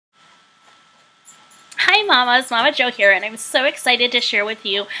Hi Mamas, Mama Jo here, and I'm so excited to share with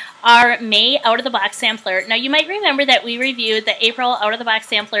you our May out-of-the-box sampler. Now you might remember that we reviewed the April out-of-the-box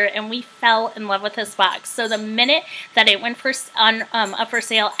sampler and we fell in love with this box. So the minute that it went up for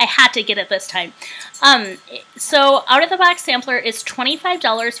sale, I had to get it this time. So out-of-the-box sampler is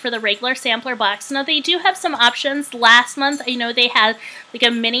 $25 for the regular sampler box. Now they do have some options. Last month I know they had like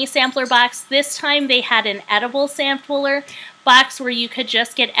a mini sampler box. This time they had an edible sampler box where you could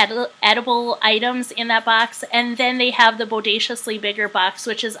just get edible items in that box, and then they have the bodaciously bigger box,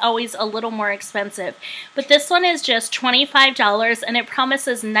 which is always a little more expensive. But this one is just $25 and it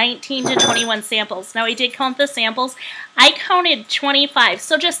promises 19 to 21 samples. Now I did count the samples. I counted 25,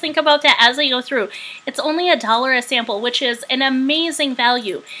 so just think about that as I go through. It's only $1 a sample, which is an amazing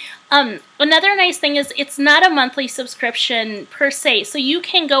value. Another nice thing is it's not a monthly subscription per se, so you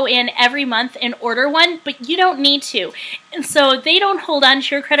can go in every month and order one, but you don't need to. And so they don't hold on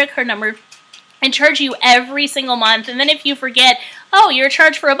to your credit card number and charge you every single month, and then if you forget, oh, you're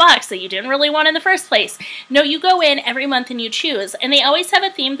charged for a box that you didn't really want in the first place. No, you go in every month and you choose. And they always have a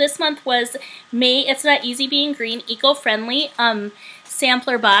theme. This month was May It's Not Easy Being Green, eco-friendly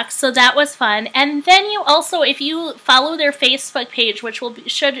sampler box, so that was fun. And then you also, if you follow their Facebook page, which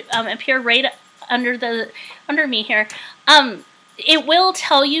should appear right under me here, it will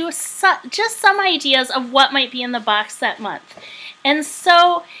tell you just some ideas of what might be in the box that month. And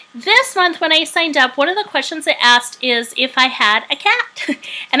so this month when I signed up, one of the questions it asked is if I had a cat.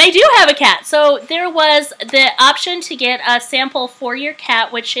 And I do have a cat. So there was the option to get a sample for your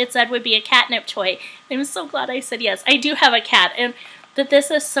cat, which it said would be a catnip toy. I'm so glad I said yes. I do have a cat, and that this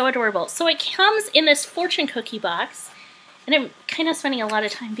is so adorable. So it comes in this fortune cookie box, and I'm kind of spending a lot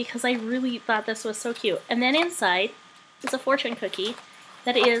of time because I really thought this was so cute. And then inside is a fortune cookie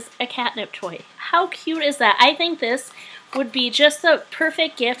that is a catnip toy. How cute is that? I think this would be just the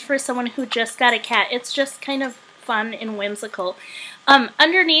perfect gift for someone who just got a cat. It's just kind of fun and whimsical.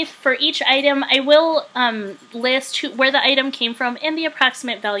 Underneath for each item, I will list where the item came from and the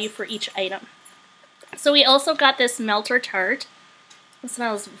approximate value for each item. So we also got this melter tart. It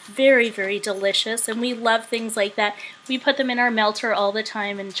smells very, very delicious, and we love things like that. We put them in our melter all the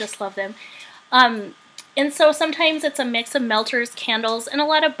time and just love them. And so sometimes it's a mix of melters, candles, and a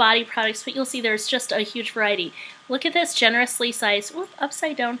lot of body products, but you'll see there's just a huge variety. Look at this generously sized,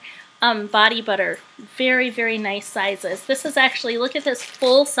 upside down, body butter. Very, very nice sizes. This is actually, look at this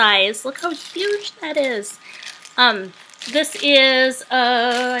full size. Look how huge that is. This is,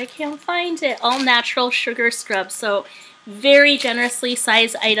 I can't find it, all natural sugar scrub. So very generously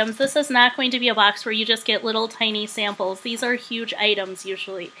sized items. This is not going to be a box where you just get little tiny samples. These are huge items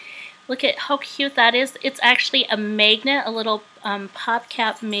usually. Look at how cute that is. It's actually a magnet, a little pop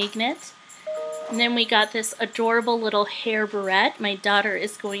cap magnet. And then we got this adorable little hair barrette. My daughter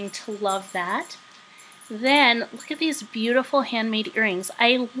is going to love that. Then look at these beautiful handmade earrings.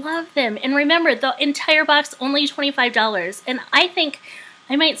 I love them. And remember, the entire box only $25. And I think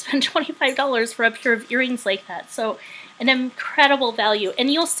I might spend $25 for a pair of earrings like that. So an incredible value.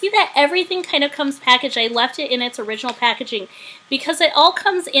 And you'll see that everything kind of comes packaged. I left it in its original packaging because it all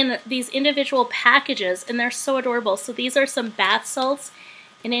comes in these individual packages, and they're so adorable. So these are some bath salts,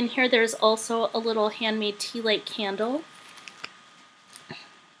 and in here there's also a little handmade tea light candle.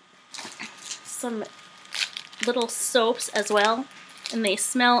 Some little soaps as well, and they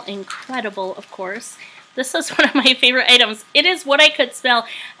smell incredible, of course. This is one of my favorite items. It is what I could smell.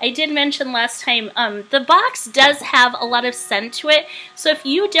 I did mention last time, the box does have a lot of scent to it. So if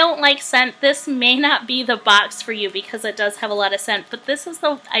you don't like scent, this may not be the box for you because it does have a lot of scent. But this is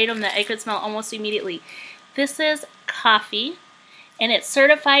the item that I could smell almost immediately. This is coffee, and it's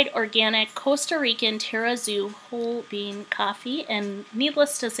certified organic Costa Rican Terrazoo whole bean coffee. And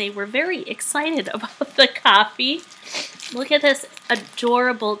needless to say, we're very excited about the coffee. Look at this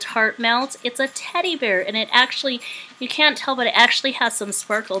adorable tart melt. It's a teddy bear, and it actually, you can't tell, but it actually has some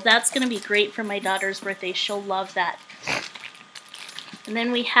sparkle. That's going to be great for my daughter's birthday. She'll love that. And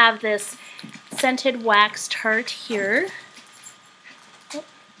then we have this scented wax tart here.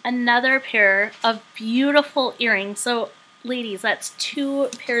 Another pair of beautiful earrings. So, ladies, that's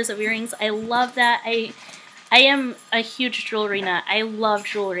 2 pairs of earrings. I love that. I am a huge jewelry nut. I love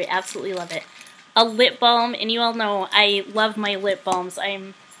jewelry. Absolutely love it. A lip balm, and you all know I love my lip balms.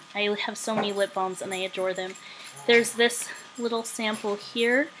 I have so many lip balms and I adore them. There's this little sample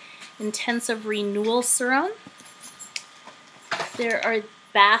here, Intensive Renewal Serum. There are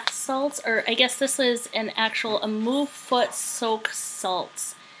bath salts, or I guess this is an actual Move Foot Soak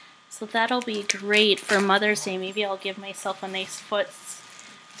Salts. So that'll be great for Mother's Day. Maybe I'll give myself a nice foot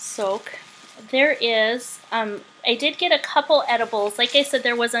soak. There is, I did get a couple edibles. Like I said,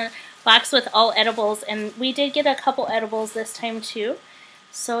 there was a box with all edibles, and we did get a couple edibles this time too.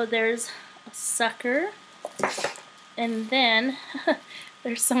 So there's a sucker, and then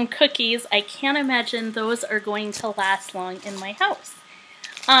there's some cookies. I can't imagine those are going to last long in my house.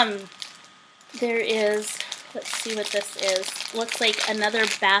 There is, let's see what this is. Looks like another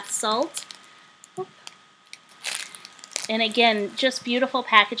bath salt. And again, just beautiful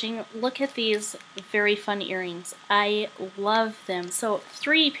packaging. Look at these very fun earrings. I love them. So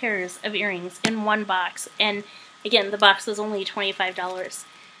 3 pairs of earrings in one box. And again, the box is only $25.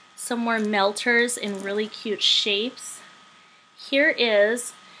 Some more melters in really cute shapes. Here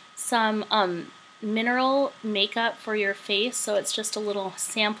is some mineral makeup for your face. So it's just a little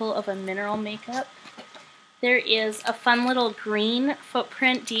sample of a mineral makeup. There is a fun little green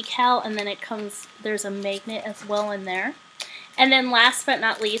footprint decal, and then it comes, there's a magnet as well in there. And then last but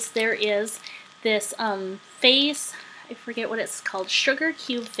not least, there is this face, I forget what it's called, Sugar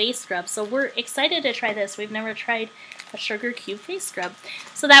Cube face scrub. So we're excited to try this. We've never tried a Sugar Cube face scrub.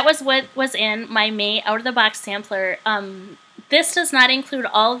 So that was what was in my May out-of-the-box sampler. This does not include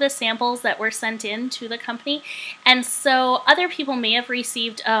all of the samples that were sent in to the company, and so other people may have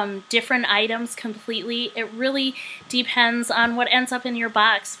received different items completely. It really depends on what ends up in your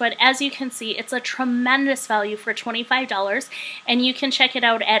box, but as you can see, it's a tremendous value for $25, and you can check it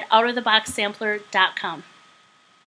out at outoftheboxsampler.com.